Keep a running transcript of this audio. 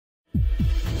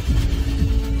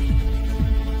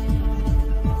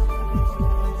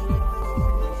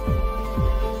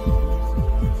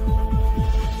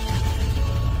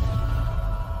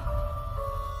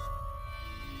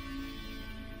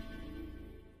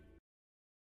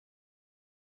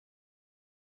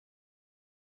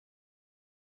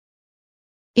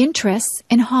Interests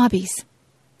and hobbies.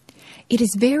 It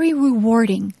is very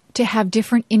rewarding to have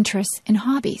different interests and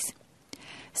hobbies.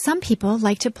 Some people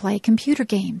like to play computer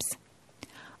games.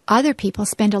 Other people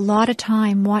spend a lot of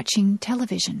time watching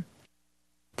television.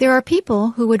 There are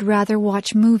people who would rather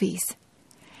watch movies.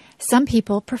 Some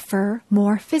people prefer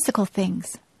more physical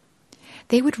things.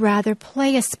 They would rather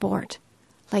play a sport,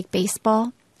 like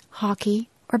baseball, hockey,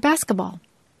 or basketball.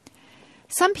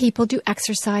 Some people do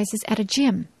exercises at a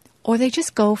gym, or they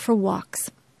just go for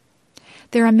walks.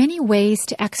 There are many ways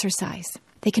to exercise.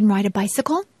 They can ride a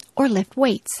bicycle or lift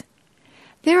weights.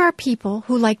 There are people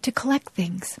who like to collect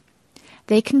things.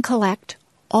 They can collect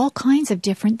all kinds of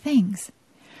different things.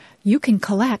 You can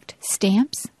collect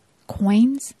stamps,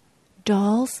 coins,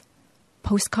 dolls,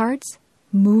 postcards,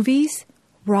 movies,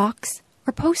 rocks,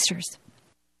 or posters.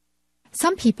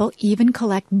 Some people even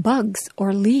collect bugs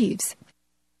or leaves.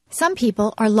 Some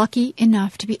people are lucky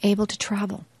enough to be able to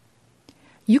travel.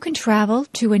 You can travel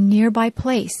to a nearby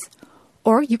place,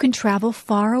 or you can travel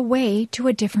far away to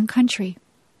a different country.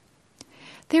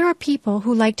 There are people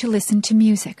who like to listen to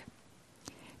music.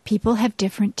 People have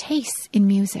different tastes in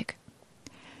music.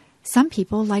 Some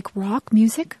people like rock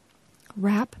music,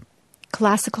 rap,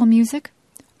 classical music,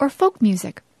 or folk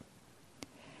music.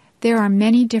 There are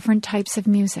many different types of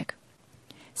music.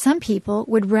 Some people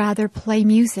would rather play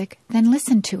music than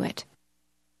listen to it.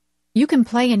 You can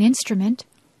play an instrument,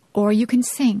 or you can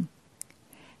sing.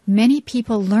 Many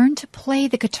people learn to play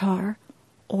the guitar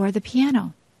or the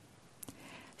piano.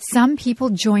 Some people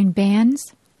join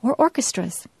bands or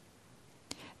orchestras.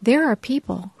 There are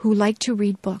people who like to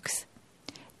read books.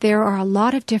 There are a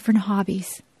lot of different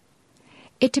hobbies.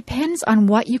 It depends on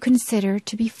what you consider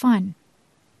to be fun.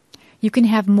 You can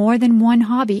have more than one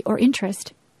hobby or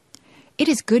interest. It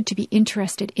is good to be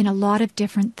interested in a lot of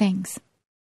different things.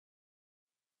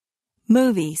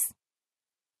 Movies.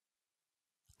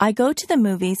 I go to the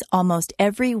movies almost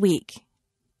every week.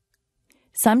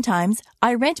 Sometimes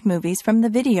I rent movies from the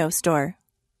video store.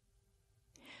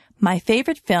 My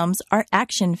favorite films are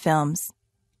action films.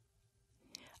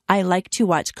 I like to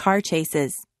watch car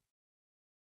chases.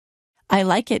 I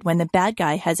like it when the bad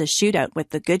guy has a shootout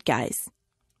with the good guys.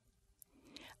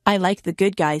 I like the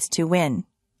good guys to win.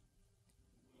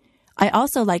 I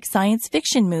also like science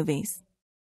fiction movies.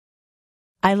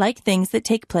 I like things that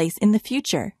take place in the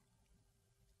future.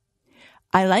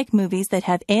 I like movies that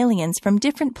have aliens from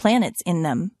different planets in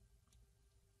them.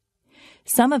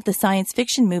 Some of the science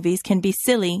fiction movies can be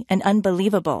silly and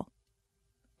unbelievable.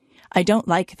 I don't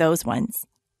like those ones.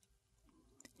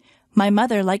 My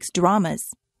mother likes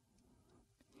dramas.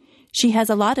 She has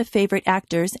a lot of favorite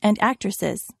actors and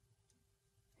actresses.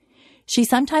 She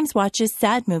sometimes watches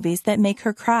sad movies that make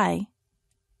her cry.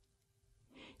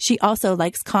 She also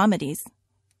likes comedies.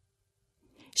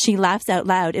 She laughs out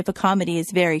loud if a comedy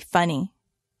is very funny.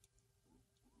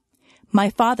 My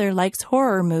father likes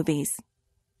horror movies.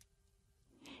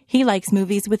 He likes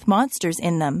movies with monsters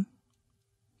in them.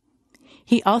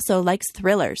 He also likes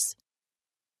thrillers.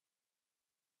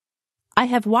 I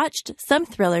have watched some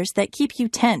thrillers that keep you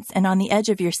tense and on the edge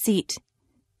of your seat.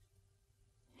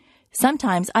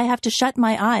 Sometimes I have to shut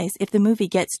my eyes if the movie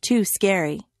gets too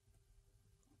scary.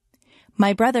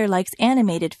 My brother likes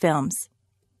animated films.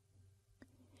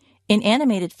 In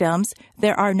animated films,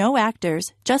 there are no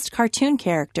actors, just cartoon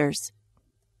characters.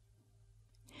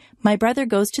 My brother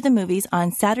goes to the movies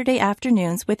on Saturday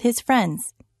afternoons with his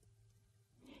friends.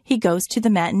 He goes to the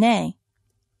matinee.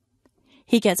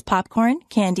 He gets popcorn,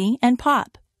 candy, and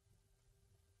pop.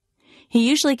 He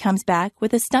usually comes back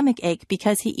with a stomach ache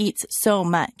because he eats so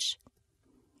much.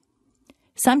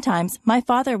 Sometimes my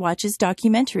father watches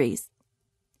documentaries.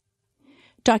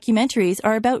 Documentaries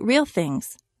are about real things.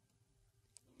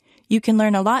 You can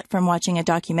learn a lot from watching a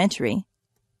documentary.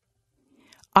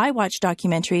 I watch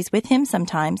documentaries with him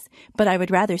sometimes, but I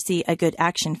would rather see a good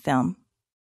action film.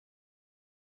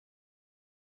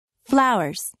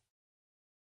 Flowers.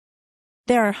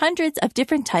 There are hundreds of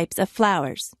different types of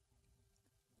flowers.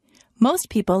 Most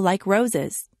people like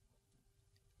roses.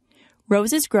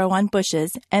 Roses grow on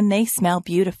bushes and they smell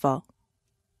beautiful.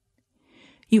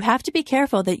 You have to be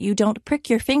careful that you don't prick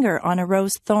your finger on a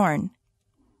rose thorn.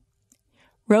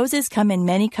 Roses come in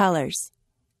many colors.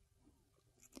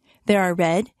 There are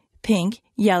red, pink,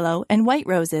 yellow, and white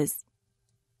roses.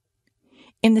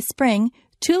 In the spring,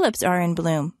 tulips are in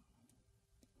bloom.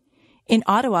 In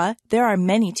Ottawa, there are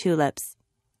many tulips.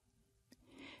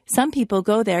 Some people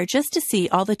go there just to see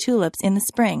all the tulips in the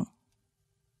spring.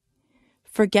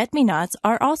 Forget-me-nots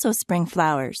are also spring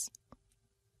flowers.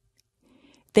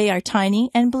 They are tiny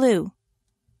and blue.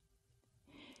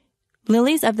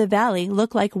 Lilies of the valley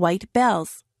look like white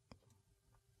bells.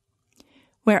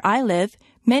 Where I live,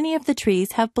 many of the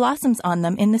trees have blossoms on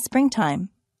them in the springtime.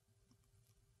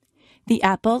 The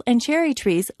apple and cherry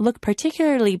trees look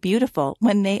particularly beautiful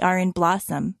when they are in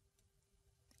blossom.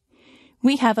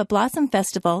 We have a blossom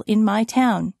festival in my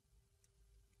town.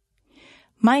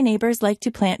 My neighbors like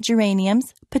to plant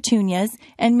geraniums, petunias,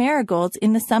 and marigolds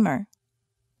in the summer.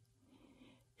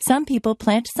 Some people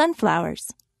plant sunflowers.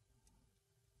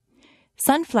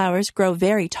 Sunflowers grow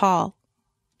very tall.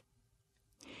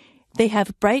 They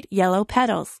have bright yellow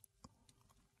petals.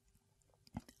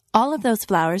 All of those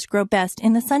flowers grow best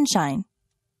in the sunshine.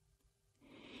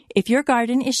 If your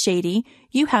garden is shady,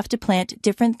 you have to plant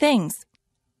different things.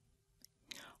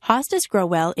 Hostas grow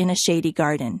well in a shady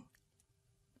garden.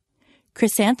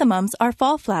 Chrysanthemums are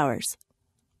fall flowers.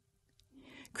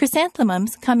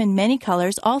 Chrysanthemums come in many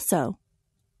colors also.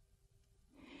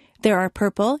 There are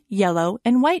purple, yellow,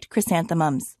 and white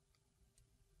chrysanthemums.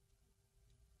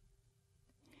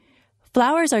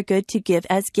 Flowers are good to give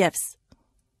as gifts.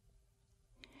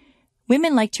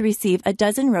 Women like to receive a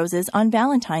dozen roses on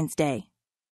Valentine's Day.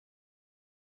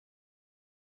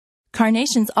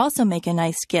 Carnations also make a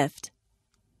nice gift.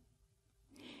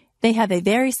 They have a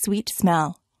very sweet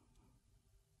smell.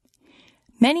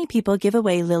 Many people give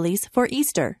away lilies for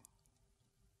Easter.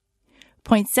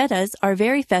 Poinsettias are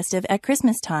very festive at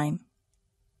Christmas time.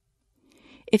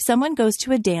 If someone goes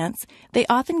to a dance, they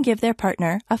often give their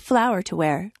partner a flower to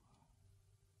wear.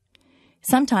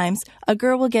 Sometimes a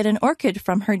girl will get an orchid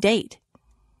from her date.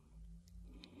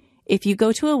 If you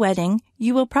go to a wedding,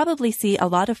 you will probably see a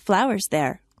lot of flowers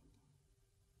there.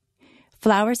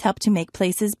 Flowers help to make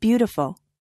places beautiful.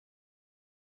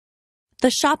 The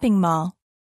shopping mall.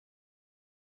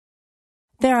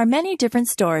 There are many different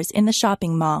stores in the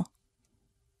shopping mall.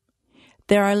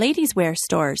 There are ladies' wear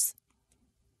stores.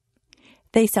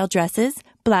 They sell dresses,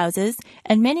 blouses,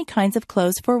 and many kinds of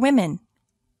clothes for women.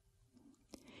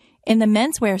 In the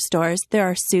menswear stores, there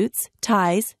are suits,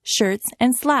 ties, shirts,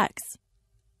 and slacks.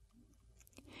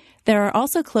 There are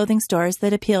also clothing stores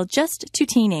that appeal just to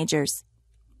teenagers.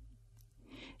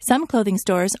 Some clothing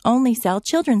stores only sell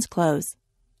children's clothes.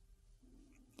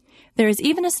 There is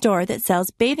even a store that sells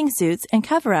bathing suits and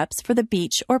cover-ups for the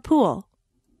beach or pool.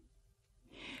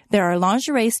 There are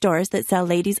lingerie stores that sell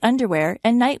ladies' underwear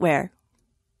and nightwear.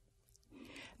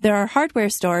 There are hardware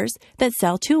stores that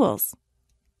sell tools.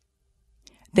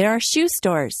 There are shoe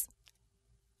stores.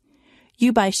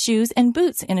 You buy shoes and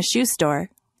boots in a shoe store.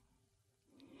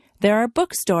 There are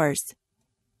bookstores.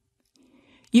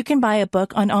 You can buy a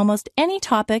book on almost any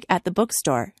topic at the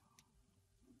bookstore.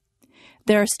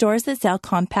 There are stores that sell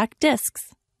compact discs.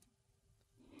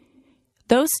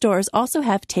 Those stores also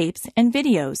have tapes and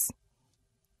videos.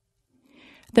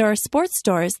 There are sports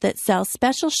stores that sell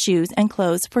special shoes and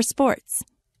clothes for sports.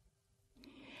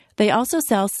 They also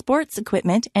sell sports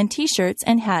equipment and t-shirts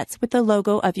and hats with the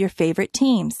logo of your favorite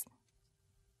teams.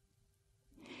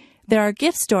 There are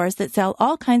gift stores that sell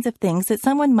all kinds of things that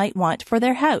someone might want for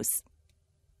their house.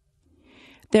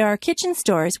 There are kitchen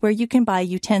stores where you can buy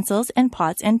utensils and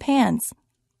pots and pans.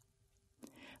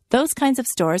 Those kinds of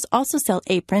stores also sell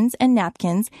aprons and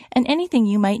napkins and anything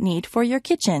you might need for your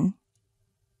kitchen.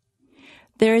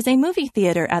 There is a movie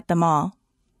theater at the mall.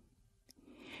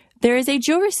 There is a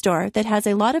jewelry store that has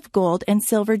a lot of gold and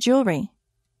silver jewelry.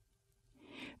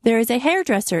 There is a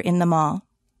hairdresser in the mall.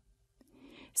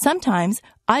 Sometimes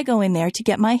I go in there to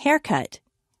get my hair cut.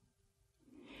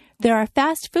 There are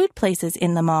fast food places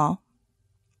in the mall.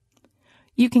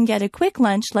 You can get a quick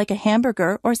lunch like a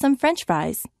hamburger or some French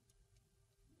fries.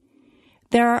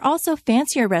 There are also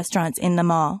fancier restaurants in the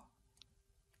mall.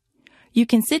 You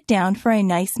can sit down for a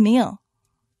nice meal.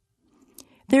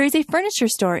 There is a furniture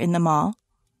store in the mall.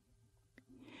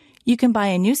 You can buy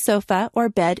a new sofa or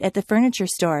bed at the furniture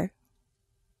store.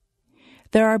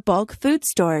 There are bulk food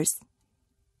stores.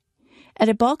 At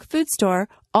a bulk food store,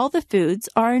 all the foods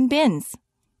are in bins.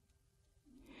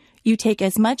 You take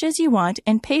as much as you want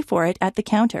and pay for it at the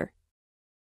counter.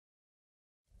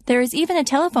 There is even a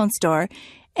telephone store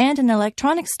and an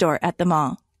electronics store at the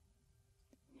mall.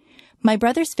 My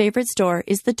brother's favorite store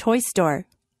is the toy store.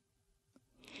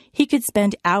 He could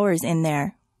spend hours in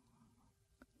there.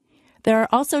 There are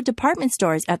also department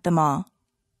stores at the mall.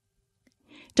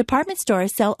 Department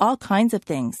stores sell all kinds of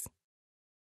things.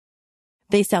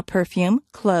 They sell perfume,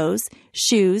 clothes,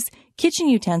 shoes, kitchen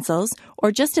utensils,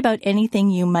 or just about anything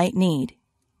you might need.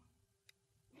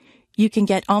 You can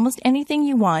get almost anything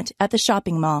you want at the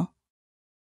shopping mall.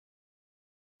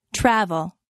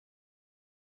 Travel.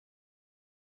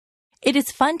 It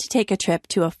is fun to take a trip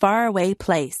to a faraway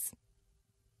place.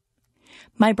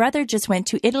 My brother just went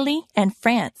to Italy and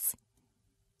France.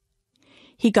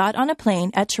 He got on a plane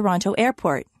at Toronto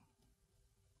Airport.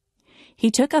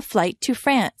 He took a flight to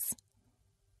France.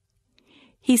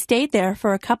 He stayed there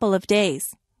for a couple of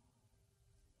days.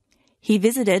 He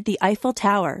visited the Eiffel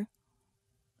Tower.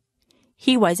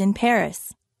 He was in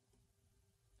Paris.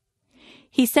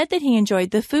 He said that he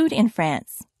enjoyed the food in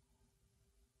France.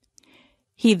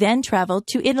 He then traveled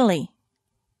to Italy.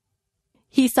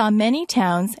 He saw many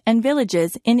towns and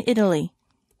villages in Italy.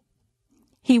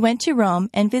 He went to Rome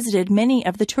and visited many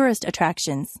of the tourist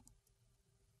attractions.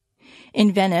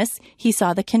 In Venice, he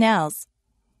saw the canals.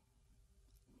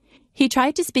 He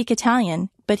tried to speak Italian,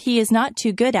 but he is not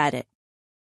too good at it.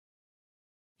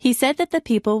 He said that the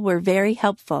people were very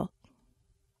helpful.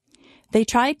 They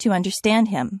tried to understand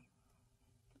him.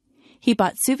 He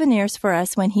bought souvenirs for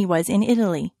us when he was in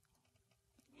Italy.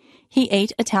 He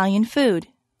ate Italian food.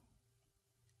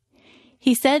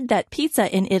 He said that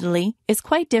pizza in Italy is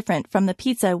quite different from the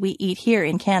pizza we eat here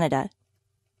in Canada.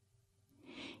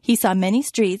 He saw many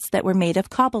streets that were made of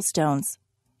cobblestones.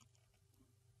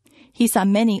 He saw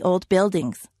many old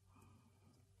buildings.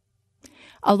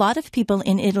 A lot of people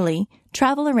in Italy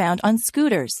travel around on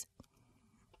scooters.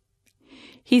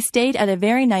 He stayed at a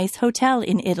very nice hotel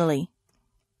in Italy.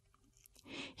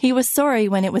 He was sorry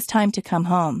when it was time to come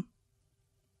home.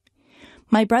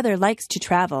 My brother likes to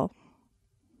travel.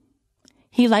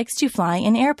 He likes to fly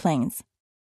in airplanes.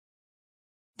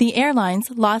 The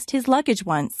airlines lost his luggage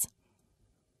once.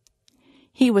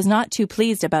 He was not too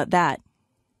pleased about that.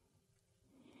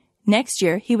 Next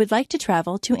year, he would like to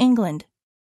travel to England.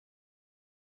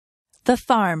 The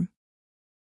farm.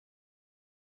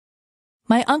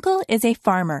 My uncle is a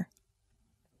farmer.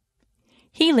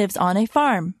 He lives on a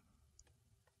farm.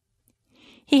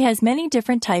 He has many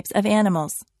different types of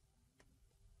animals.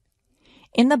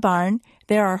 In the barn,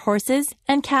 there are horses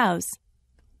and cows.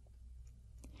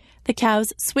 The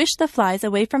cows swish the flies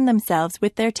away from themselves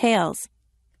with their tails.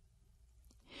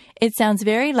 It sounds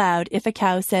very loud if a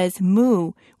cow says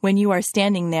moo when you are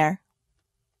standing there.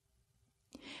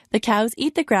 The cows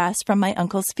eat the grass from my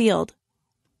uncle's field.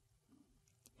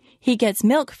 He gets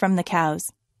milk from the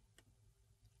cows.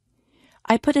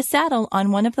 I put a saddle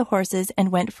on one of the horses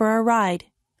and went for a ride.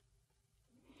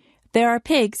 There are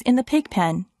pigs in the pig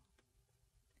pen.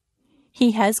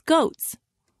 He has goats.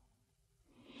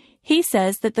 He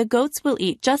says that the goats will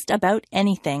eat just about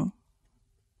anything.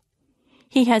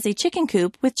 He has a chicken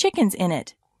coop with chickens in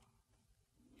it.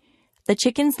 The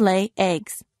chickens lay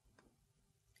eggs.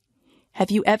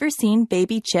 Have you ever seen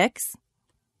baby chicks?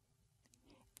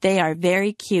 They are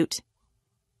very cute.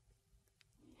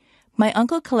 My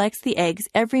uncle collects the eggs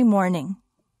every morning.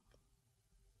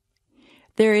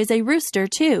 There is a rooster,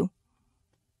 too.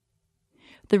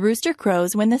 The rooster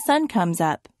crows when the sun comes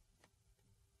up.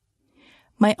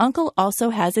 My uncle also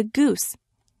has a goose.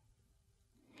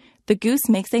 The goose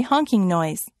makes a honking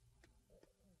noise.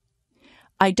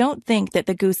 I don't think that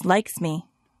the goose likes me.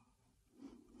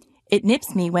 It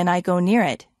nips me when I go near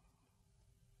it.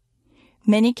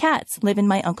 Many cats live in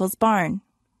my uncle's barn.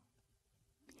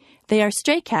 They are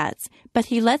stray cats, but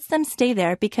he lets them stay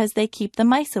there because they keep the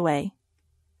mice away.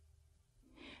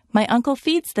 My uncle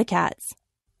feeds the cats.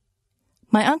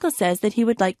 My uncle says that he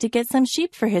would like to get some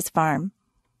sheep for his farm.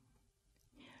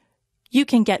 You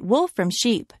can get wool from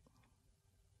sheep.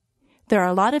 There are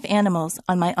a lot of animals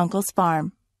on my uncle's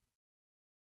farm.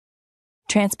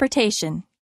 Transportation.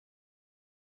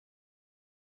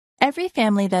 Every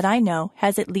family that I know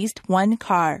has at least one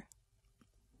car.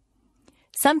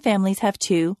 Some families have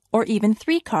 2 or even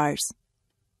 3 cars.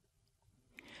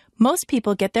 Most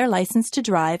people get their license to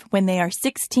drive when they are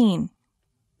 16.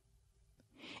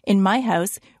 In my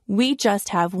house, we just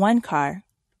have one car.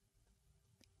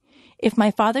 If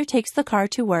my father takes the car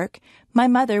to work, my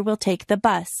mother will take the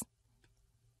bus.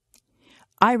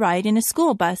 I ride in a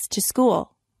school bus to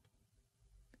school.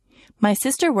 My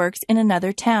sister works in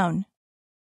another town.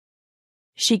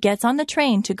 She gets on the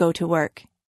train to go to work.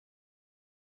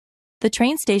 The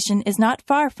train station is not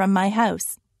far from my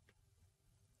house.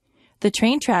 The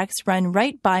train tracks run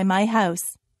right by my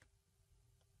house.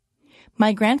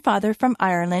 My grandfather from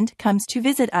Ireland comes to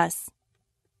visit us.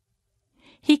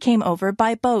 He came over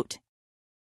by boat.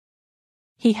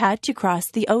 He had to cross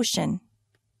the ocean.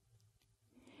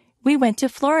 We went to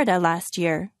Florida last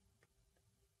year.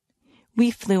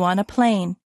 We flew on a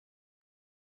plane.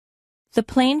 The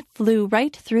plane flew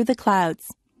right through the clouds.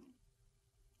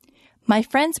 My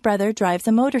friend's brother drives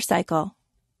a motorcycle.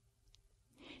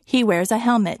 He wears a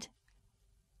helmet.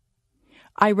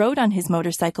 I rode on his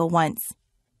motorcycle once.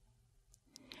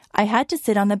 I had to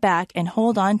sit on the back and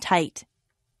hold on tight.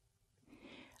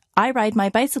 I ride my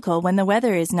bicycle when the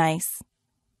weather is nice.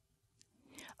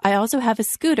 I also have a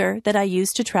scooter that I use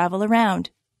to travel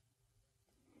around.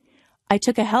 I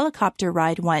took a helicopter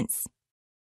ride once.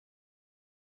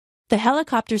 The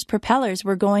helicopter's propellers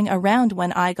were going around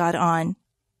when I got on.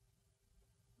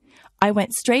 I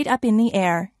went straight up in the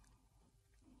air.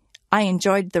 I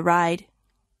enjoyed the ride.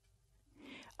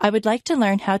 I would like to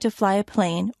learn how to fly a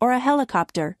plane or a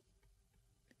helicopter.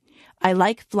 I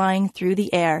like flying through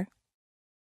the air.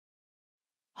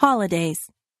 Holidays.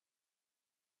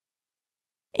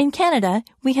 In Canada,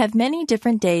 we have many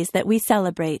different days that we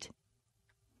celebrate.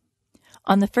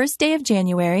 On the first day of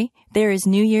January, there is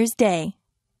New Year's Day.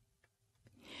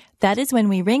 That is when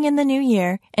we ring in the new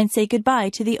year and say goodbye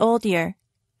to the old year.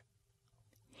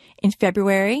 In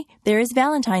February, there is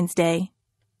Valentine's Day.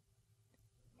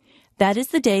 That is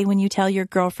the day when you tell your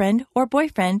girlfriend or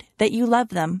boyfriend that you love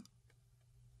them.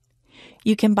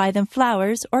 You can buy them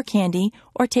flowers or candy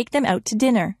or take them out to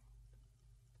dinner.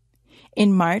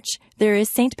 In March, there is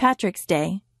St. Patrick's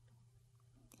Day.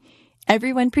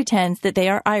 Everyone pretends that they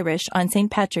are Irish on St.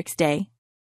 Patrick's Day.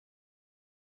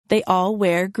 They all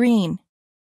wear green.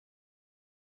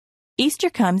 Easter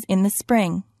comes in the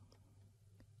spring.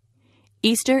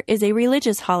 Easter is a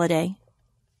religious holiday.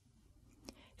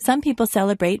 Some people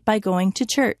celebrate by going to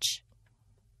church.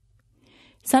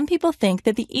 Some people think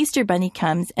that the Easter Bunny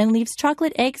comes and leaves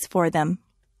chocolate eggs for them.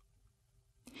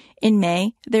 In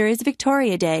May, there is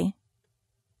Victoria Day.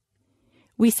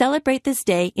 We celebrate this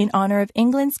day in honor of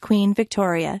England's Queen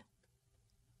Victoria.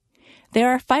 There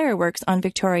are fireworks on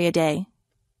Victoria Day.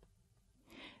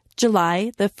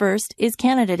 July the 1st is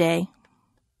Canada Day.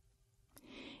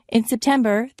 In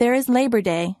September, there is Labor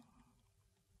Day.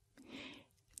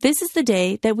 This is the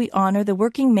day that we honor the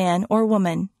working man or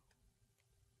woman.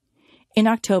 In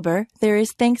October, there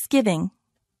is Thanksgiving.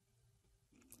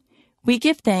 We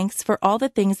give thanks for all the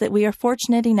things that we are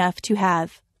fortunate enough to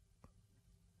have.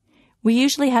 We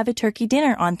usually have a turkey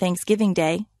dinner on Thanksgiving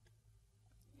Day.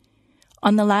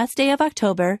 On the last day of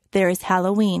October, there is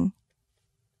Halloween.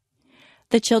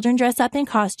 The children dress up in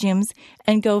costumes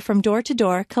and go from door to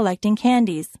door collecting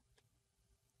candies.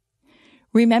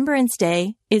 Remembrance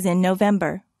Day is in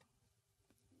November.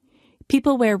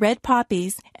 People wear red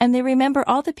poppies and they remember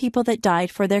all the people that died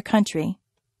for their country.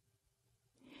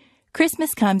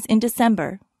 Christmas comes in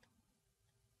December.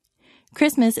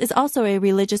 Christmas is also a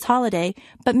religious holiday,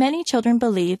 but many children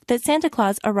believe that Santa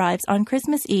Claus arrives on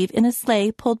Christmas Eve in a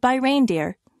sleigh pulled by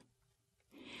reindeer.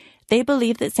 They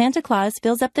believe that Santa Claus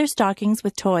fills up their stockings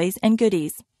with toys and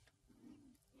goodies.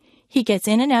 He gets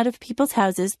in and out of people's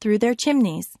houses through their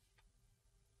chimneys.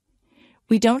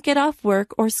 We don't get off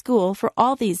work or school for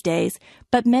all these days,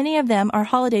 but many of them are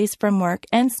holidays from work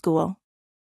and school.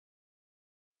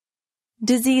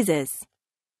 Diseases.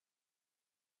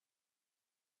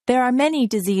 There are many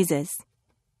diseases.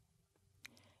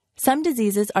 Some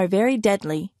diseases are very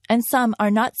deadly, and some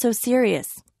are not so serious.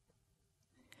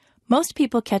 Most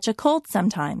people catch a cold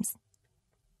sometimes.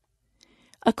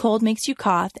 A cold makes you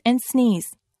cough and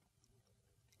sneeze.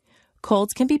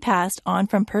 Colds can be passed on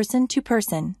from person to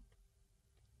person.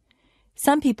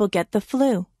 Some people get the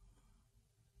flu.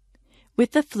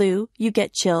 With the flu, you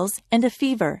get chills and a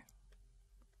fever.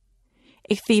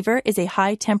 A fever is a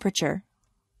high temperature.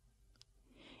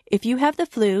 If you have the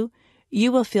flu,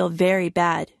 you will feel very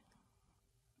bad.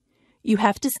 You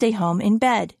have to stay home in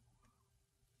bed.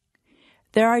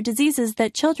 There are diseases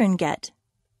that children get.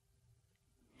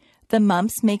 The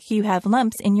mumps make you have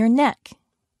lumps in your neck.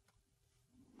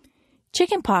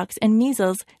 Chickenpox and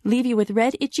measles leave you with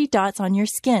red itchy dots on your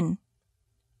skin.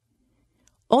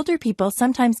 Older people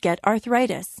sometimes get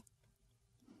arthritis.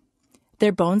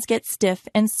 Their bones get stiff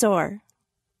and sore.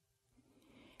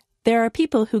 There are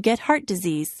people who get heart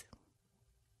disease.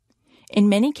 In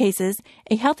many cases,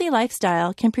 a healthy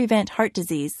lifestyle can prevent heart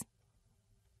disease.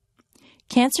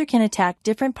 Cancer can attack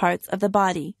different parts of the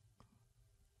body.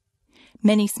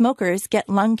 Many smokers get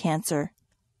lung cancer.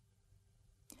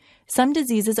 Some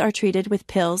diseases are treated with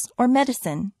pills or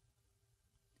medicine.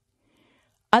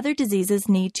 Other diseases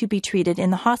need to be treated in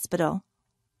the hospital.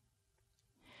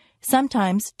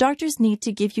 Sometimes doctors need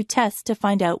to give you tests to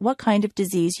find out what kind of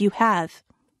disease you have.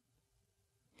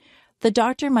 The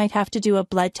doctor might have to do a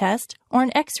blood test or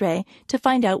an X-ray to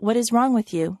find out what is wrong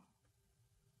with you.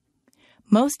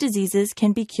 Most diseases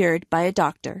can be cured by a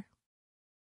doctor.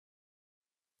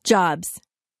 Jobs.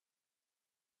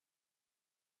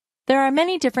 There are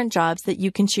many different jobs that you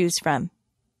can choose from.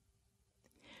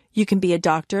 You can be a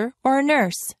doctor or a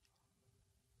nurse.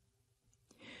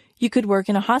 You could work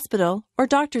in a hospital or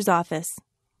doctor's office.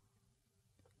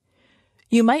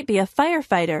 You might be a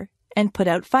firefighter and put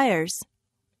out fires.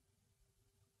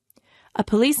 A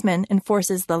policeman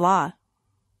enforces the law.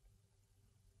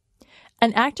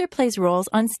 An actor plays roles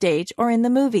on stage or in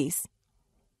the movies.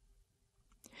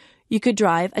 You could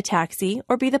drive a taxi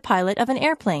or be the pilot of an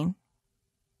airplane.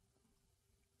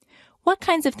 What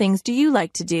kinds of things do you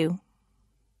like to do?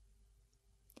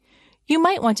 You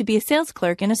might want to be a sales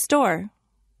clerk in a store.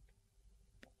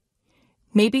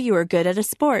 Maybe you are good at a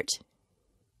sport.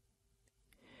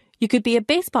 You could be a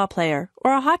baseball player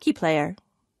or a hockey player.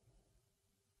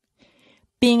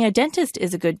 Being a dentist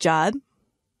is a good job.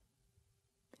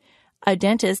 A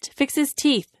dentist fixes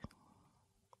teeth.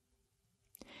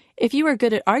 If you are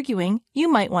good at arguing, you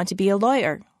might want to be a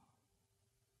lawyer.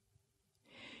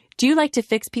 Do you like to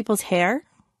fix people's hair?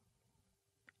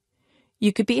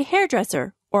 You could be a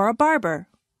hairdresser or a barber.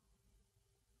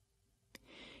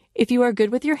 If you are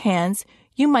good with your hands,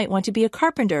 you might want to be a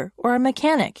carpenter or a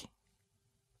mechanic.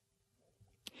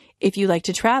 If you like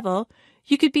to travel,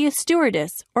 you could be a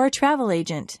stewardess or a travel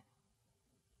agent.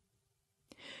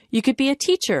 You could be a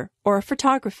teacher or a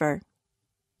photographer.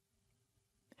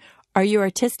 Are you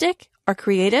artistic or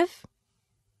creative?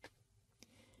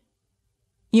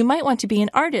 You might want to be an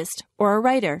artist or a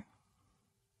writer.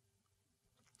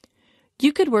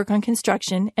 You could work on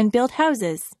construction and build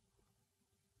houses.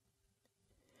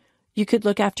 You could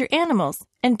look after animals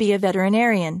and be a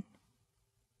veterinarian.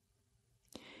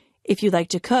 If you like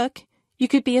to cook, you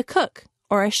could be a cook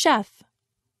or a chef.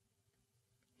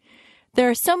 There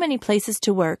are so many places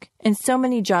to work and so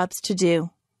many jobs to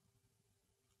do.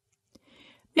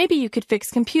 Maybe you could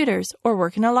fix computers or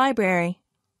work in a library.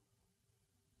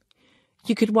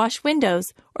 You could wash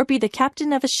windows or be the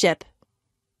captain of a ship.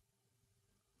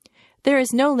 There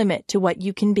is no limit to what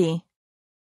you can be.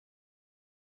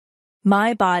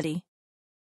 My body.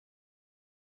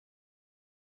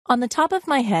 On the top of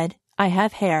my head, I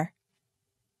have hair.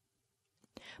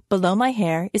 Below my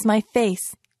hair is my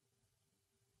face.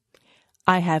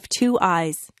 I have 2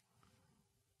 eyes.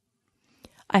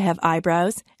 I have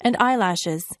eyebrows and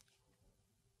eyelashes.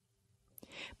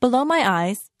 Below my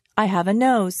eyes, I have a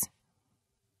nose.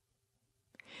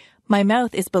 My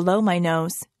mouth is below my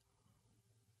nose.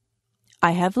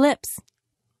 I have lips.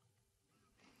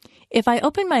 If I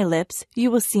open my lips, you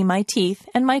will see my teeth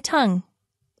and my tongue.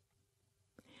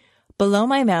 Below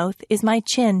my mouth is my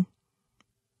chin.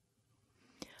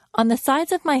 On the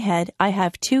sides of my head, I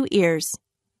have 2 ears.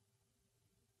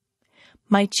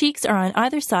 My cheeks are on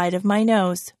either side of my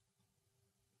nose.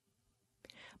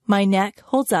 My neck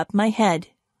holds up my head.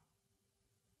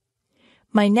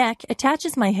 My neck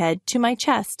attaches my head to my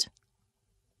chest.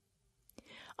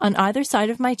 On either side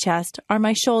of my chest are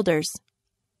my shoulders.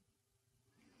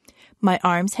 My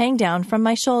arms hang down from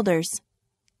my shoulders.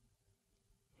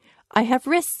 I have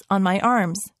wrists on my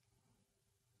arms.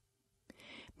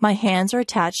 My hands are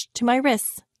attached to my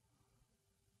wrists.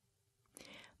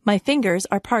 My fingers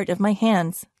are part of my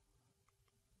hands.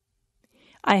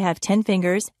 I have 10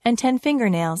 fingers and 10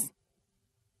 fingernails.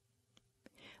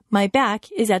 My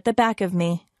back is at the back of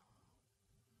me.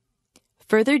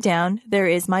 Further down, there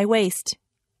is my waist.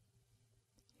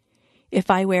 If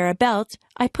I wear a belt,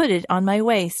 I put it on my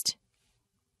waist.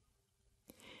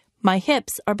 My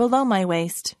hips are below my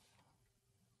waist.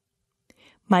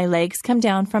 My legs come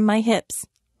down from my hips.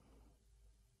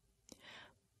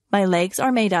 My legs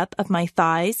are made up of my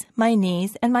thighs, my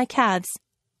knees, and my calves.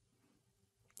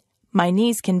 My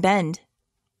knees can bend.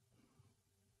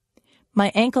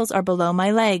 My ankles are below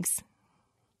my legs.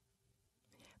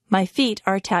 My feet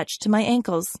are attached to my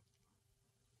ankles.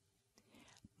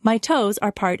 My toes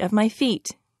are part of my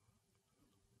feet.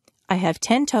 I have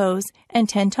 10 toes and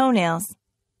 10 toenails.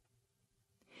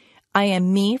 I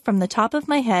am me from the top of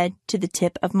my head to the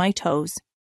tip of my toes.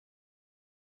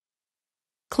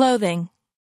 Clothing.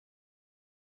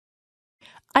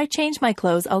 I change my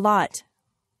clothes a lot.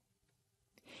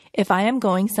 If I am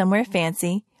going somewhere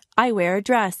fancy, I wear a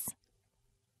dress.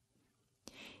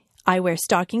 I wear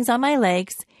stockings on my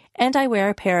legs, and I wear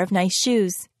a pair of nice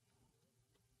shoes.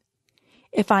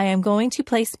 If I am going to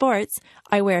play sports,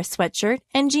 I wear a sweatshirt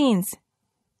and jeans.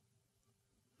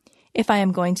 If I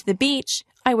am going to the beach,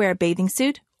 I wear a bathing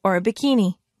suit or a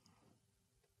bikini.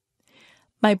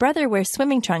 My brother wears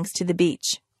swimming trunks to the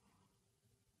beach.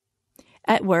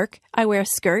 At work, I wear a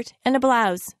skirt and a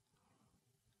blouse.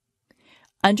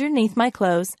 Underneath my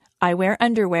clothes, I wear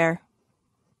underwear.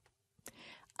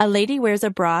 A lady wears a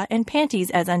bra and panties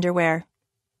as underwear.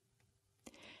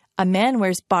 A man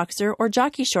wears boxer or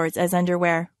jockey shorts as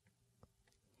underwear.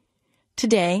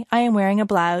 Today, I am wearing a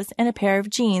blouse and a pair of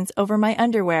jeans over my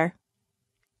underwear.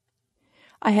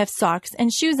 I have socks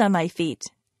and shoes on my feet.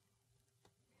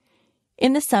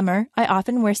 In the summer, I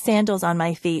often wear sandals on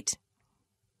my feet.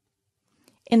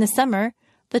 In the summer,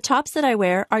 the tops that I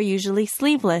wear are usually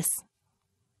sleeveless.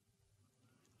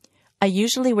 I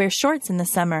usually wear shorts in the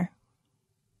summer.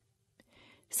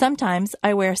 Sometimes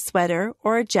I wear a sweater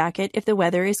or a jacket if the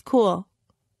weather is cool.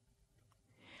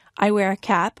 I wear a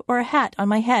cap or a hat on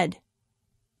my head.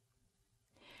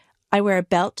 I wear a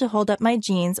belt to hold up my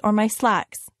jeans or my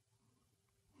slacks.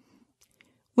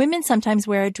 Women sometimes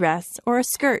wear a dress or a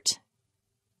skirt.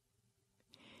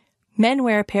 Men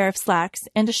wear a pair of slacks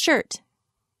and a shirt.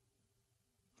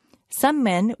 Some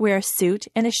men wear a suit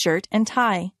and a shirt and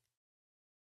tie.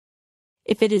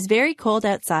 If it is very cold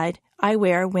outside, I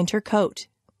wear a winter coat.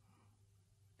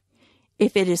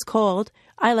 If it is cold,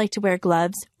 I like to wear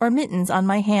gloves or mittens on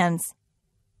my hands.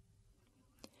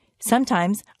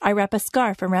 Sometimes I wrap a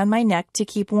scarf around my neck to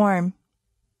keep warm.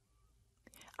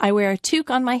 I wear a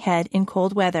toque on my head in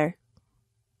cold weather.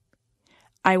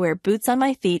 I wear boots on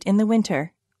my feet in the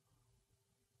winter.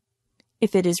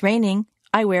 If it is raining,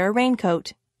 I wear a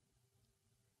raincoat.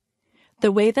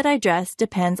 The way that I dress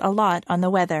depends a lot on the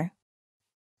weather.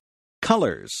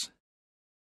 Colors.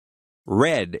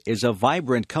 Red is a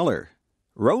vibrant color.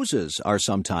 Roses are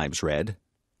sometimes red.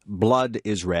 Blood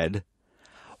is red.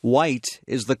 White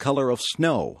is the color of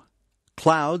snow.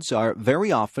 Clouds are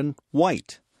very often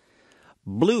white.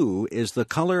 Blue is the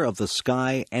color of the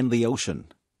sky and the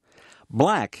ocean.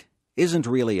 Black isn't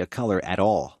really a color at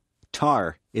all.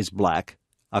 Tar is black.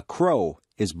 A crow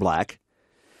is black.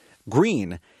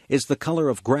 Green is the color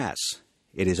of grass.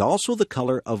 It is also the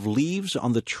color of leaves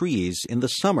on the trees in the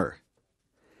summer.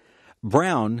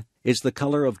 Brown is the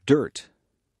color of dirt.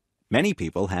 Many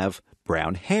people have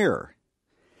brown hair.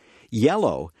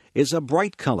 Yellow is a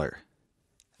bright color.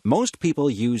 Most people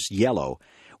use yellow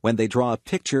when they draw a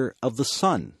picture of the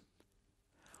sun.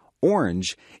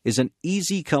 Orange is an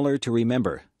easy color to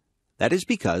remember. That is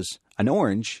because an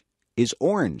orange is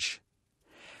orange.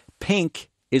 Pink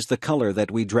is the color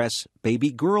that we dress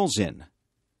baby girls in.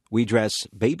 We dress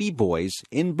baby boys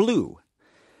in blue.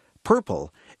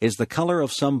 Purple is the color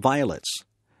of some violets.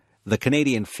 The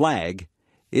Canadian flag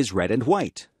is red and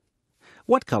white.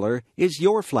 What color is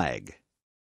your flag?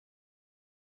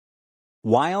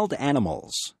 Wild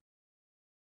animals.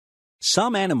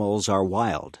 Some animals are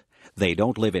wild. They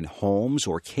don't live in homes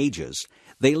or cages.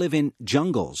 They live in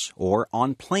jungles or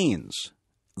on plains.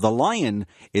 The lion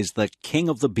is the king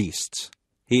of the beasts.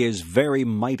 He is very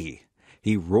mighty.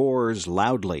 He roars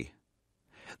loudly.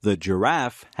 The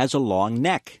giraffe has a long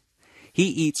neck. He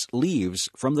eats leaves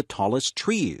from the tallest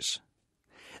trees.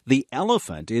 The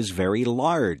elephant is very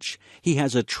large. He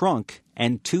has a trunk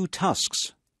and 2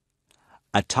 tusks.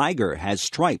 A tiger has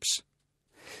stripes.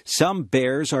 Some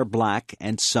bears are black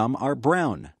and some are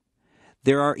brown.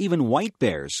 There are even white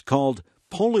bears called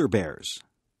polar bears.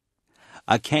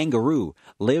 A kangaroo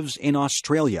lives in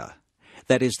Australia.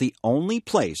 That is the only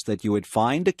place that you would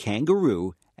find a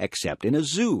kangaroo except in a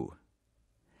zoo.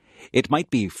 It might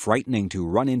be frightening to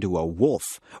run into a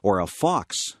wolf or a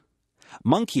fox.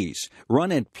 Monkeys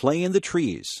run and play in the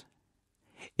trees.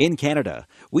 In Canada,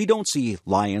 we don't see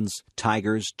lions,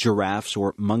 tigers, giraffes,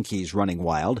 or monkeys running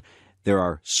wild. There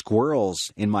are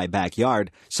squirrels in my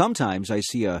backyard. Sometimes I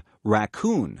see a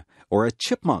raccoon or a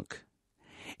chipmunk.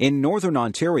 In northern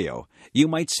Ontario, you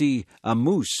might see a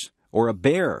moose or a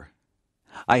bear.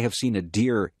 I have seen a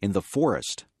deer in the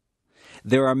forest.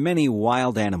 There are many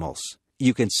wild animals.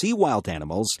 You can see wild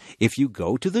animals if you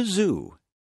go to the zoo.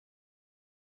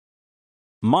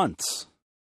 Months.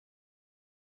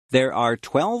 There are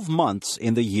 12 months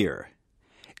in the year.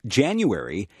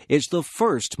 January is the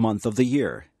first month of the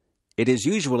year. It is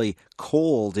usually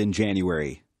cold in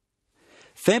January.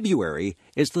 February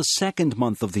is the second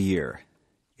month of the year.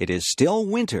 It is still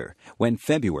winter when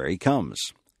February comes.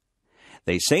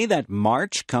 They say that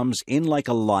March comes in like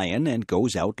a lion and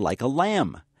goes out like a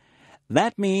lamb.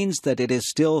 That means that it is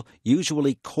still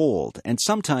usually cold and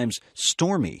sometimes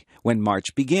stormy when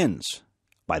March begins.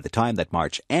 By the time that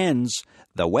March ends,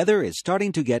 the weather is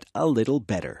starting to get a little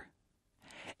better.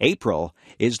 April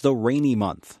is the rainy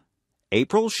month.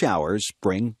 April showers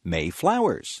bring May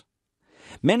flowers.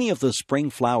 Many of the spring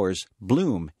flowers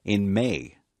bloom in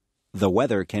May. The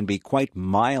weather can be quite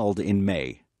mild in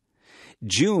May.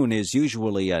 June is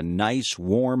usually a nice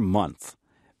warm month.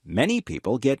 Many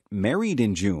people get married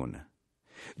in June.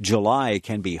 July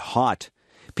can be hot.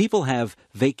 People have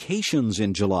vacations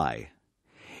in July.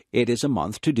 It is a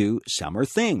month to do summer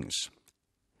things.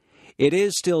 It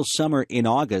is still summer in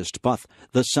August, but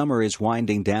the summer is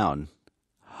winding down.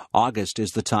 August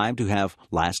is the time to have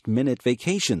last-minute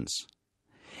vacations.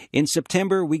 In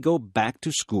September, we go back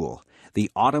to school. The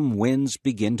autumn winds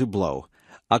begin to blow.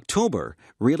 October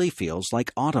really feels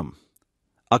like autumn.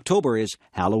 October is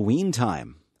Halloween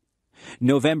time.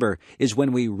 November is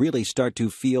when we really start to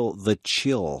feel the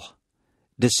chill.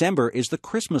 December is the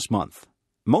Christmas month.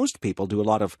 Most people do a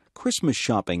lot of Christmas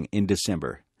shopping in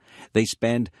December. They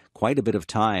spend quite a bit of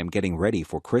time getting ready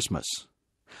for Christmas.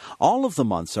 All of the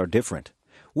months are different.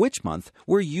 Which month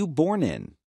were you born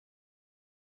in?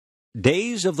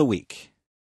 Days of the week.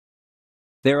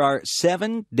 There are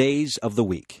 7 days of the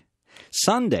week.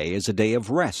 Sunday is a day of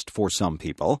rest for some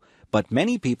people, but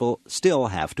many people still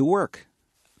have to work.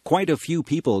 Quite a few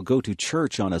people go to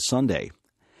church on a Sunday.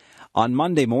 On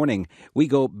Monday morning, we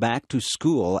go back to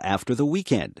school after the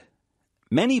weekend.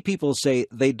 Many people say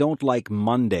they don't like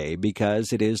Monday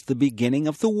because it is the beginning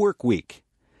of the work week.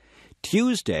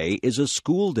 Tuesday is a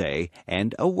school day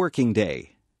and a working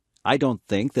day. I don't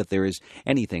think that there is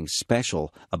anything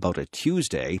special about a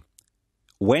Tuesday.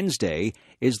 Wednesday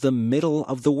is the middle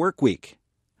of the work week.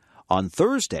 On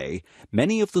Thursday,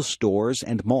 many of the stores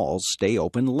and malls stay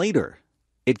open later.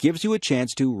 It gives you a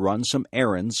chance to run some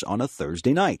errands on a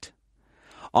Thursday night.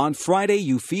 On Friday,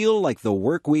 you feel like the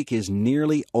work week is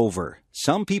nearly over.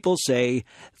 Some people say,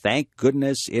 "Thank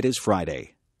goodness it is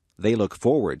Friday." They look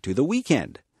forward to the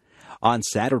weekend. On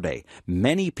Saturday,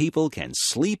 many people can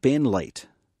sleep in late.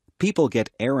 People get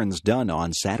errands done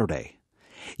on Saturday.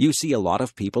 You see a lot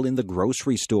of people in the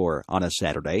grocery store on a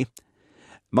Saturday.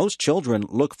 Most children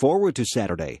look forward to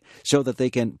Saturday so that they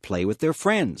can play with their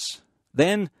friends.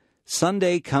 Then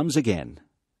Sunday comes again.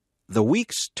 The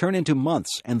weeks turn into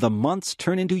months, and the months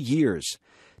turn into years.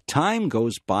 Time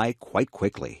goes by quite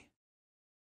quickly.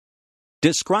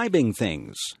 Describing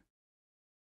things.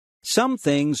 Some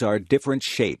things are different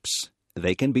shapes.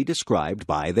 They can be described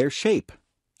by their shape.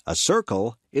 A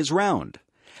circle is round.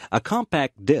 A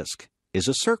compact disc is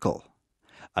a circle.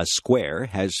 A square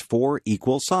has 4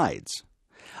 equal sides.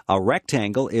 A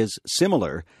rectangle is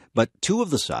similar, but 2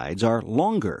 of the sides are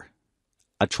longer.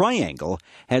 A triangle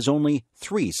has only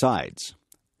 3 sides.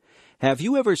 Have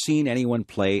you ever seen anyone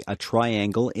play a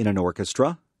triangle in an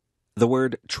orchestra? The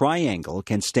word triangle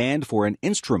can stand for an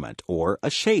instrument or a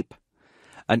shape.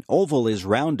 An oval is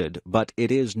rounded, but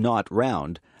it is not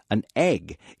round. An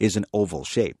egg is an oval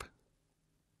shape.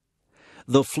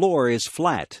 The floor is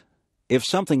flat. If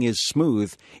something is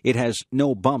smooth, it has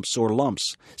no bumps or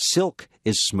lumps. Silk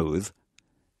is smooth.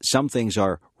 Some things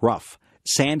are rough.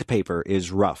 Sandpaper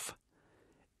is rough.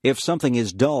 If something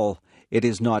is dull, it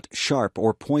is not sharp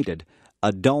or pointed.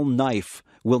 A dull knife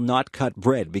will not cut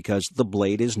bread because the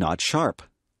blade is not sharp.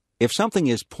 If something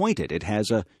is pointed, it has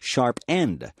a sharp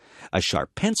end. A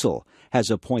sharp pencil has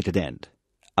a pointed end.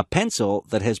 A pencil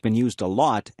that has been used a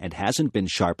lot and hasn't been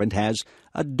sharpened has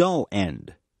a dull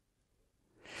end.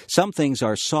 Some things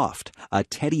are soft. A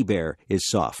teddy bear is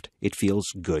soft. It feels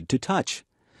good to touch.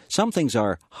 Some things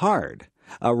are hard.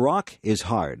 A rock is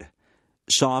hard.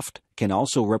 Soft can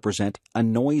also represent a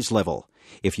noise level.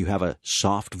 If you have a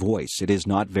soft voice, it is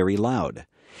not very loud.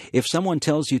 If someone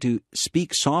tells you to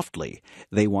speak softly,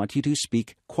 they want you to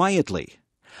speak quietly.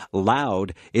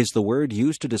 Loud is the word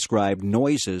used to describe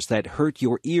noises that hurt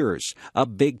your ears. A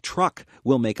big truck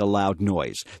will make a loud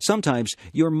noise. Sometimes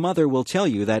your mother will tell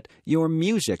you that your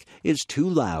music is too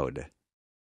loud.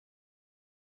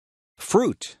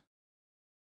 Fruit.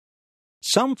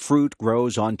 Some fruit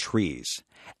grows on trees.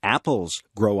 Apples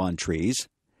grow on trees.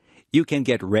 You can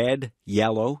get red,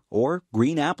 yellow, or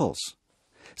green apples.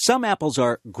 Some apples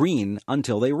are green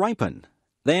until they ripen.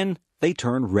 Then they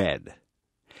turn red.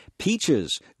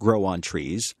 Peaches grow on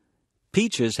trees.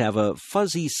 Peaches have a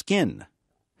fuzzy skin.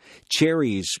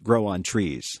 Cherries grow on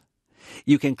trees.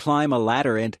 You can climb a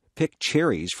ladder and pick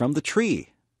cherries from the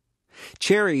tree.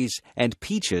 Cherries and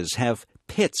peaches have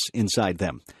pits inside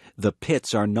them. The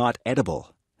pits are not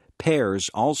edible. Pears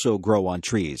also grow on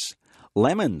trees.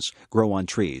 Lemons grow on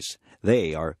trees.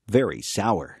 They are very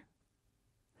sour.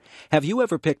 Have you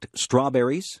ever picked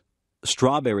strawberries?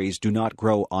 Strawberries do not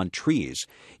grow on trees.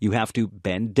 You have to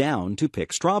bend down to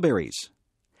pick strawberries.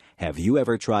 Have you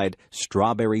ever tried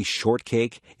strawberry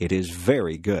shortcake? It is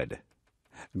very good.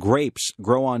 Grapes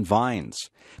grow on vines.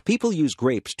 People use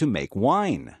grapes to make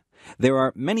wine. There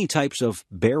are many types of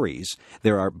berries.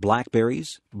 There are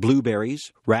blackberries,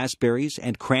 blueberries, raspberries,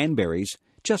 and cranberries,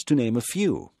 just to name a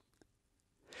few.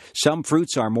 Some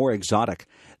fruits are more exotic.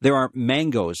 There are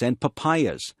mangoes and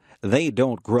papayas. They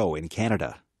don't grow in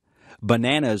Canada.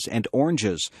 Bananas and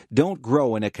oranges don't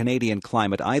grow in a Canadian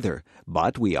climate either,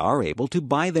 but we are able to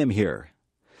buy them here.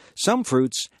 Some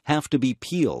fruits have to be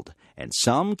peeled, and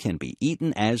some can be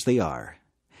eaten as they are.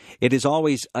 It is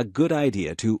always a good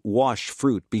idea to wash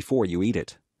fruit before you eat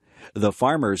it. The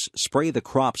farmers spray the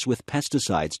crops with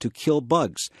pesticides to kill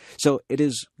bugs, so it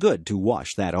is good to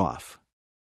wash that off.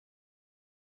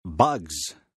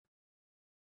 Bugs.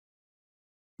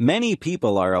 Many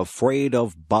people are afraid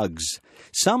of bugs.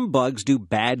 Some bugs do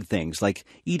bad things like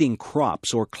eating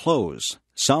crops or clothes.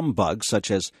 Some bugs, such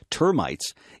as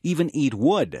termites, even eat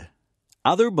wood.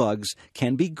 Other bugs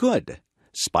can be good.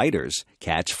 Spiders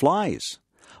catch flies.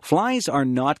 Flies are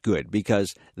not good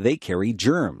because they carry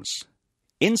germs.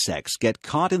 Insects get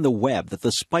caught in the web that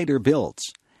the spider builds.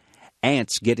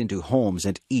 Ants get into homes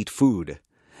and eat food.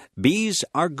 Bees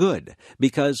are good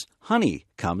because honey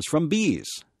comes from bees.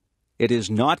 It is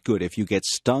not good if you get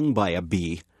stung by a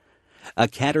bee. A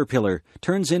caterpillar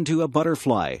turns into a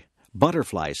butterfly.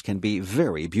 Butterflies can be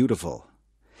very beautiful.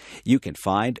 You can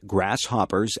find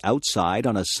grasshoppers outside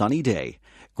on a sunny day.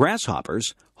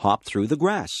 Grasshoppers hop through the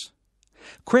grass.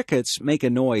 Crickets make a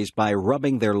noise by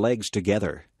rubbing their legs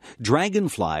together.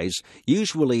 Dragonflies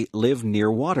usually live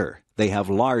near water. They have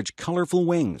large, colorful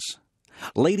wings.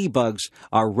 Ladybugs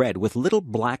are red with little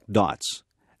black dots.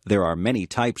 There are many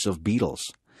types of beetles.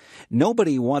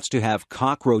 Nobody wants to have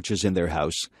cockroaches in their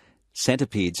house.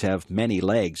 Centipedes have many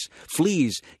legs.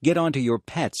 Fleas get onto your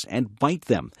pets and bite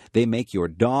them. They make your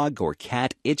dog or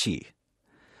cat itchy.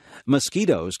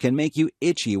 Mosquitoes can make you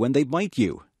itchy when they bite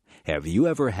you. Have you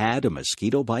ever had a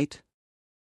mosquito bite?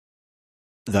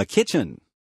 The kitchen.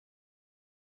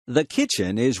 The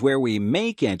kitchen is where we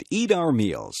make and eat our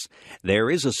meals. There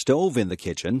is a stove in the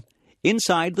kitchen.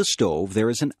 Inside the stove there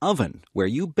is an oven where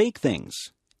you bake things.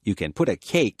 You can put a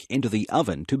cake into the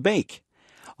oven to bake.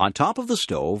 On top of the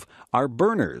stove are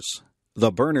burners.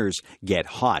 The burners get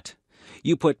hot.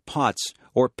 You put pots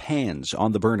or pans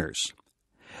on the burners.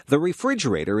 The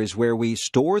refrigerator is where we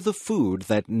store the food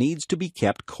that needs to be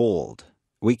kept cold.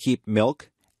 We keep milk,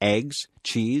 eggs,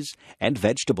 cheese, and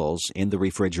vegetables in the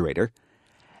refrigerator.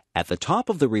 At the top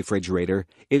of the refrigerator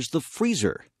is the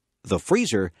freezer. The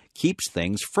freezer keeps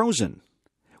things frozen.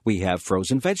 We have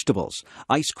frozen vegetables,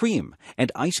 ice cream,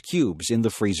 and ice cubes in the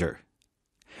freezer.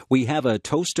 We have a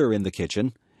toaster in the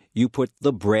kitchen. You put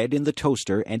the bread in the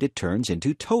toaster and it turns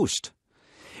into toast.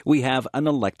 We have an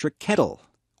electric kettle.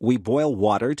 We boil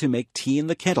water to make tea in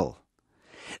the kettle.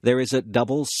 There is a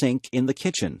double sink in the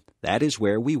kitchen. That is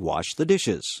where we wash the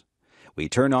dishes. We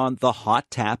turn on the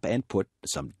hot tap and put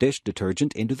some dish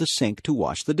detergent into the sink to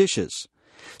wash the dishes.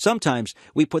 Sometimes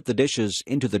we put the dishes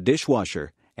into the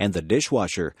dishwasher, and the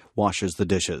dishwasher washes the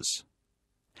dishes.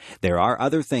 There are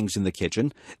other things in the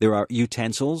kitchen. There are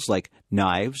utensils like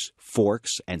knives,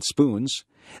 forks, and spoons.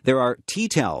 There are tea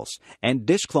towels and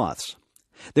dishcloths.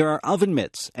 There are oven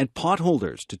mitts and pot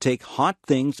holders to take hot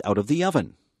things out of the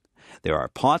oven. There are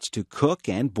pots to cook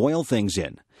and boil things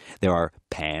in. There are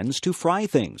pans to fry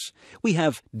things. We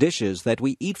have dishes that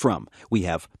we eat from. We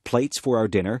have plates for our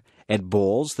dinner and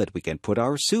bowls that we can put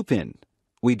our soup in.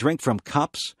 We drink from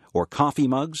cups or coffee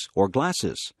mugs or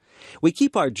glasses. We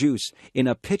keep our juice in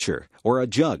a pitcher or a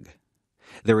jug.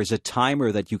 There is a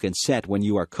timer that you can set when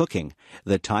you are cooking.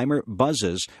 The timer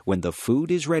buzzes when the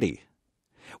food is ready.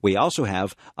 We also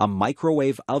have a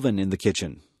microwave oven in the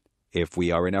kitchen. If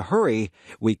we are in a hurry,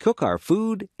 we cook our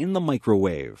food in the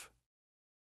microwave.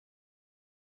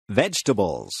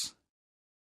 Vegetables.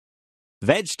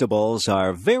 Vegetables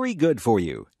are very good for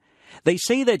you. They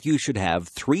say that you should have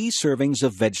 3 servings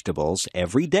of vegetables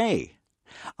every day.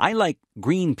 I like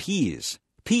green peas.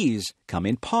 Peas come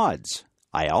in pods.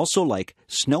 I also like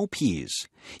snow peas.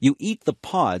 You eat the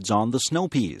pods on the snow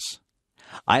peas.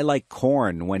 I like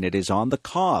corn when it is on the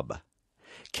cob.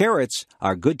 Carrots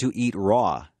are good to eat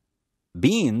raw.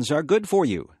 Beans are good for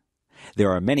you.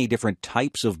 There are many different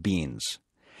types of beans.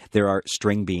 There are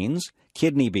string beans,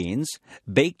 kidney beans,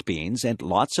 baked beans, and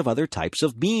lots of other types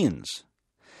of beans.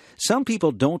 Some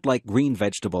people don't like green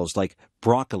vegetables like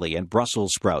broccoli and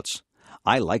Brussels sprouts.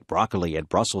 I like broccoli and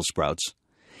Brussels sprouts.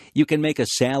 You can make a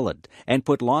salad and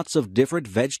put lots of different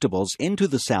vegetables into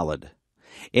the salad.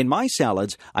 In my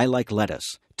salads, I like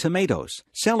lettuce, tomatoes,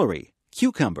 celery,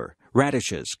 cucumber,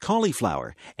 radishes,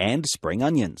 cauliflower, and spring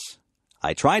onions.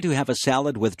 I try to have a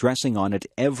salad with dressing on it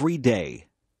every day.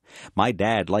 My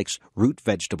dad likes root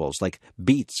vegetables like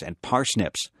beets and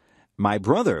parsnips. My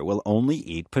brother will only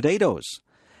eat potatoes.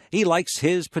 He likes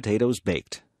his potatoes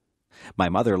baked. My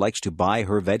mother likes to buy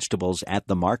her vegetables at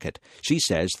the market. She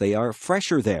says they are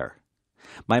fresher there.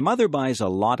 My mother buys a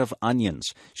lot of onions.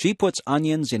 She puts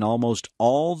onions in almost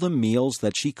all the meals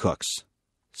that she cooks.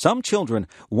 Some children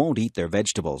won't eat their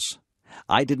vegetables.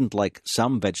 I didn't like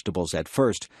some vegetables at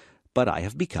first, but I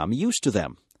have become used to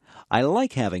them. I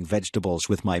like having vegetables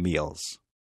with my meals.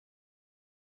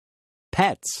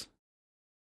 Pets.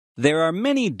 There are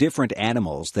many different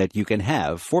animals that you can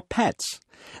have for pets.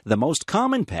 The most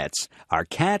common pets are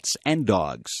cats and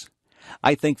dogs.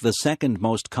 I think the second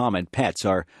most common pets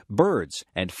are birds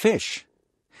and fish.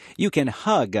 You can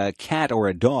hug a cat or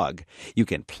a dog. You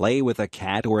can play with a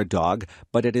cat or a dog,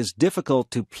 but it is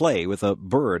difficult to play with a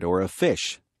bird or a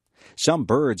fish. Some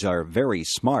birds are very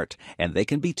smart, and they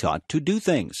can be taught to do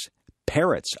things.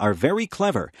 Parrots are very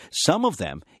clever. Some of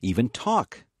them even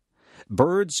talk.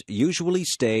 Birds usually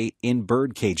stay in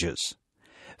bird cages.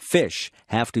 Fish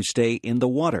have to stay in the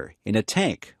water, in a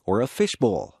tank or a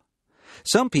fishbowl.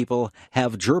 Some people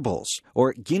have gerbils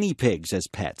or guinea pigs as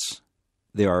pets.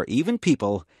 There are even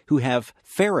people who have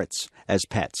ferrets as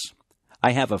pets.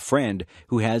 I have a friend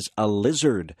who has a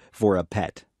lizard for a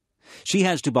pet. She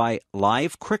has to buy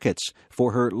live crickets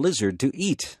for her lizard to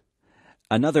eat.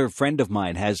 Another friend of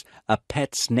mine has a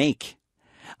pet snake.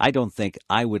 I don't think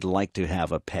I would like to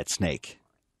have a pet snake.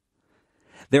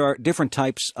 There are different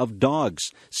types of dogs.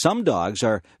 Some dogs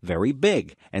are very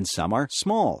big and some are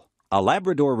small. A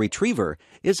Labrador Retriever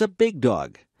is a big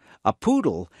dog. A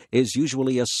poodle is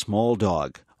usually a small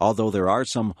dog, although there are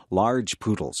some large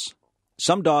poodles.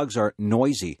 Some dogs are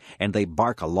noisy and they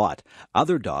bark a lot.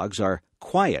 Other dogs are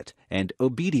quiet and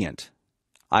obedient.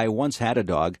 I once had a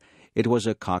dog. It was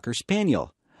a Cocker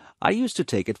Spaniel. I used to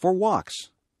take it for walks.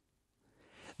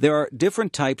 There are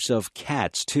different types of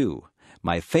cats, too.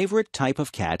 My favorite type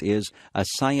of cat is a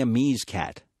Siamese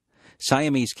cat.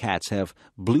 Siamese cats have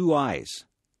blue eyes.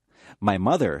 My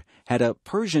mother had a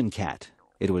Persian cat.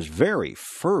 It was very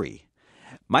furry.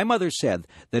 My mother said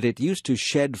that it used to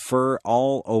shed fur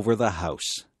all over the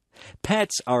house.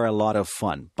 Pets are a lot of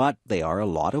fun, but they are a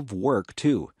lot of work,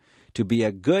 too. To be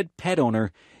a good pet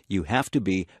owner, you have to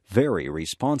be very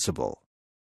responsible.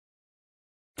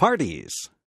 Parties.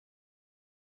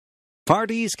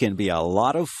 Parties can be a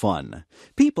lot of fun.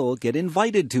 People get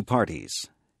invited to parties.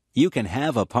 You can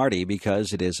have a party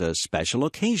because it is a special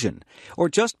occasion, or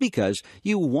just because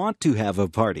you want to have a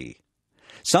party.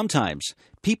 Sometimes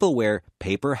people wear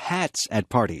paper hats at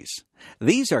parties.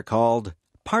 These are called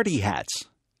party hats.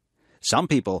 Some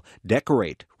people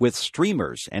decorate with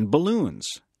streamers and balloons.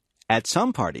 At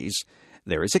some parties,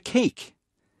 there is a cake.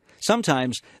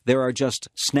 Sometimes there are just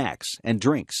snacks and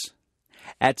drinks.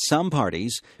 At some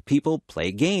parties, people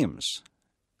play games.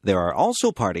 There are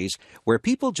also parties where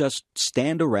people just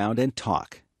stand around and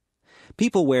talk.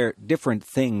 People wear different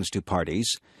things to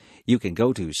parties. You can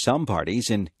go to some parties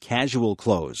in casual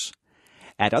clothes.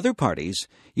 At other parties,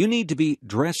 you need to be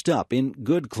dressed up in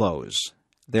good clothes.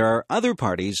 There are other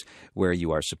parties where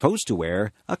you are supposed to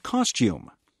wear a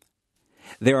costume.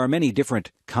 There are many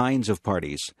different kinds of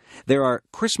parties. There are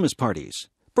Christmas parties,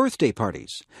 birthday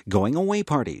parties, going-away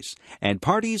parties, and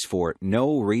parties for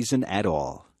no reason at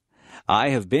all. I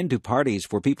have been to parties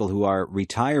for people who are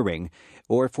retiring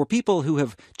or for people who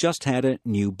have just had a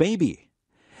new baby.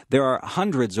 There are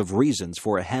hundreds of reasons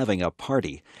for having a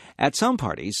party. At some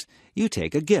parties, you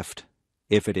take a gift.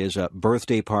 If it is a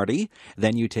birthday party,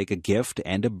 then you take a gift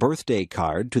and a birthday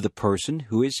card to the person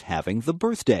who is having the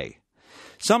birthday.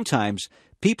 Sometimes,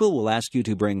 people will ask you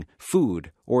to bring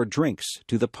food or drinks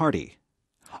to the party.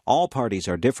 All parties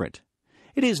are different.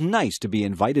 It is nice to be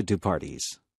invited to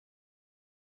parties.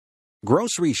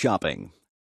 Grocery shopping.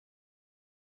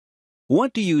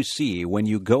 What do you see when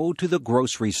you go to the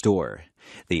grocery store?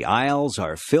 The aisles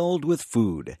are filled with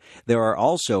food. There are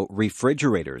also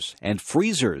refrigerators and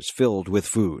freezers filled with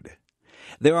food.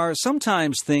 There are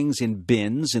sometimes things in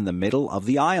bins in the middle of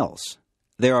the aisles.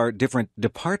 There are different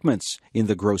departments in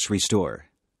the grocery store.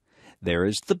 There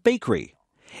is the bakery.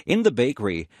 In the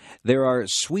bakery, there are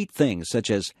sweet things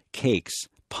such as cakes,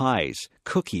 pies,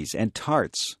 cookies, and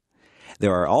tarts.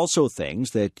 There are also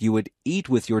things that you would eat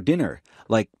with your dinner,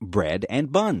 like bread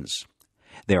and buns.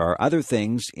 There are other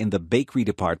things in the bakery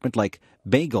department like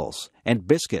bagels and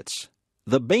biscuits.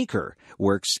 The baker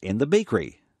works in the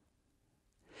bakery.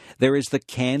 There is the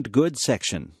canned goods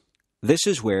section. This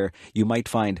is where you might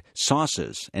find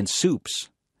sauces and soups.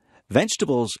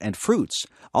 Vegetables and fruits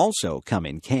also come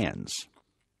in cans.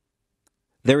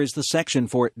 There is the section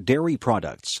for dairy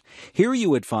products. Here you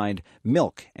would find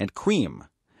milk and cream.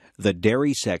 The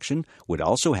dairy section would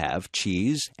also have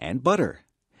cheese and butter.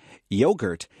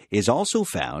 Yogurt is also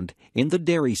found in the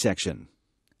dairy section.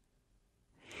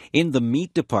 In the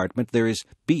meat department, there is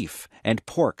beef and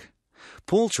pork.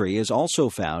 Poultry is also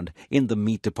found in the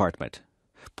meat department.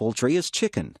 Poultry is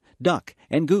chicken, duck,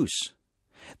 and goose.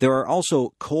 There are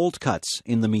also cold cuts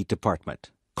in the meat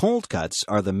department. Cold cuts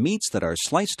are the meats that are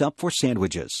sliced up for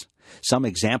sandwiches. Some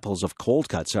examples of cold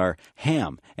cuts are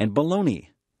ham and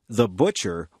bologna. The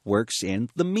butcher works in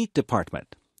the meat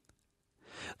department.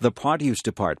 The produce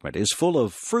department is full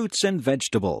of fruits and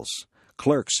vegetables.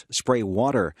 Clerks spray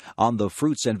water on the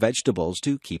fruits and vegetables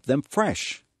to keep them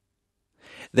fresh.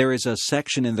 There is a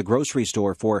section in the grocery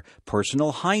store for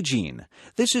personal hygiene.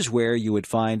 This is where you would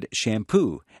find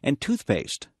shampoo and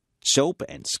toothpaste. Soap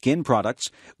and skin products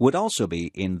would also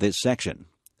be in this section.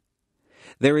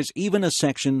 There is even a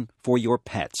section for your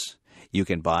pets. You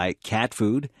can buy cat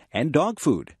food and dog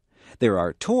food. There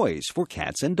are toys for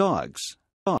cats and dogs.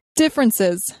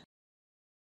 Differences.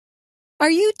 Are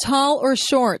you tall or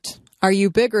short? Are you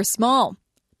big or small?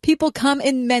 People come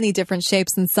in many different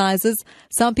shapes and sizes.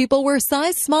 Some people wear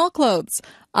size small clothes.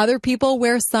 Other people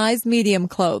wear size medium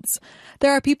clothes.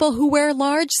 There are people who wear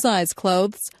large size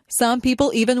clothes. Some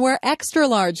people even wear extra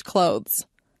large clothes.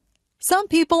 Some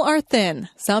people are thin.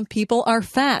 Some people are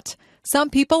fat.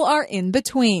 Some people are in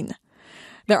between.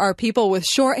 There are people with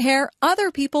short hair.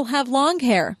 Other people have long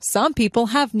hair. Some people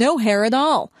have no hair at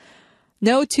all.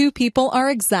 No two people are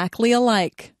exactly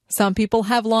alike. Some people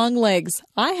have long legs.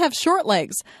 I have short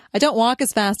legs. I don't walk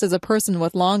as fast as a person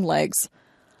with long legs.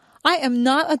 I am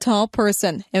not a tall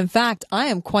person. In fact, I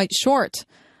am quite short.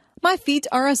 My feet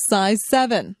are a size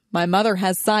 7. My mother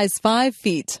has size 5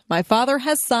 feet. My father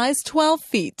has size 12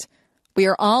 feet. We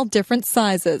are all different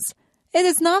sizes. It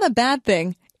is not a bad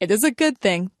thing. It is a good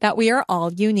thing that we are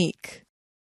all unique.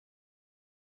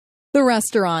 The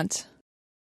restaurant.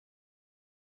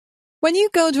 When you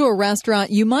go to a restaurant,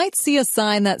 you might see a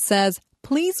sign that says,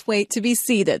 "Please wait to be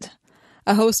seated."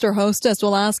 A host or hostess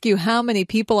will ask you how many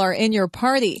people are in your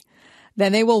party.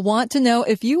 Then they will want to know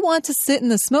if you want to sit in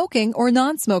the smoking or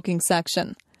non-smoking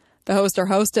section. The host or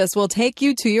hostess will take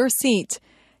you to your seat.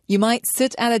 You might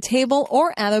sit at a table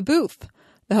or at a booth.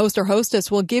 The host or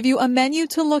hostess will give you a menu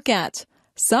to look at.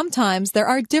 Sometimes there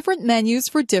are different menus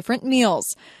for different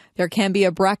meals. There can be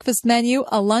a breakfast menu,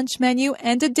 a lunch menu,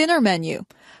 and a dinner menu.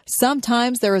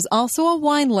 Sometimes there is also a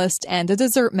wine list and a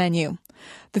dessert menu.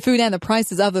 The food and the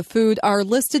prices of the food are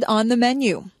listed on the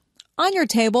menu. On your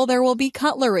table, there will be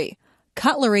cutlery.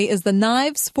 Cutlery is the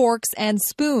knives, forks, and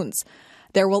spoons.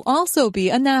 There will also be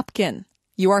a napkin.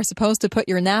 You are supposed to put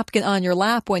your napkin on your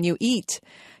lap when you eat.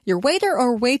 Your waiter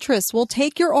or waitress will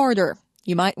take your order.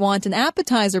 You might want an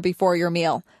appetizer before your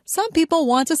meal. Some people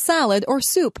want a salad or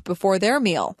soup before their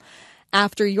meal.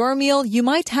 After your meal, you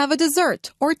might have a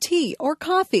dessert or tea or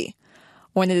coffee.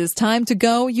 When it is time to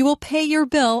go, you will pay your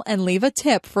bill and leave a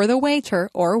tip for the waiter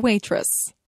or waitress.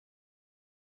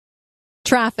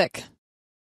 Traffic.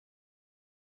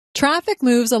 Traffic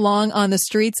moves along on the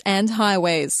streets and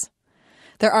highways.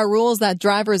 There are rules that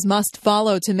drivers must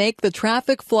follow to make the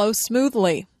traffic flow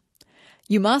smoothly.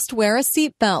 You must wear a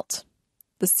seatbelt.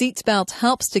 The seatbelt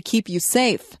helps to keep you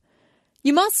safe.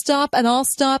 You must stop at all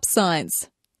stop signs.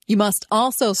 You must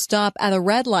also stop at a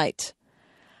red light.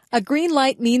 A green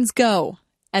light means go,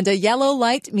 and a yellow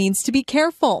light means to be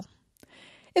careful.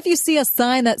 If you see a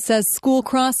sign that says school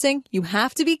crossing, you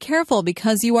have to be careful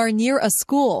because you are near a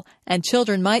school and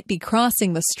children might be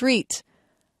crossing the street.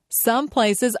 Some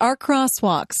places are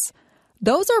crosswalks.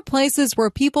 Those are places where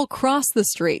people cross the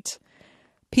street.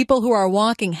 People who are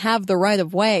walking have the right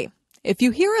of way. If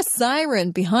you hear a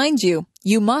siren behind you,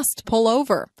 you must pull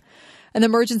over. An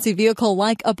emergency vehicle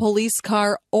like a police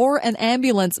car or an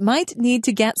ambulance might need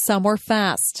to get somewhere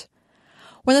fast.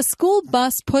 When a school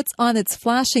bus puts on its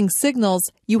flashing signals,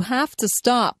 you have to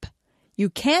stop. You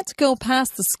can't go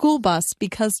past the school bus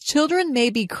because children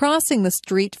may be crossing the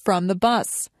street from the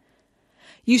bus.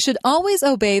 You should always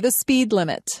obey the speed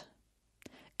limit.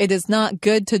 It is not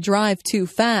good to drive too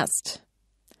fast.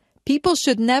 People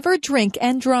should never drink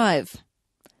and drive.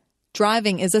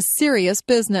 Driving is a serious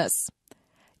business.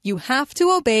 You have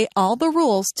to obey all the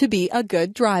rules to be a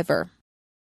good driver.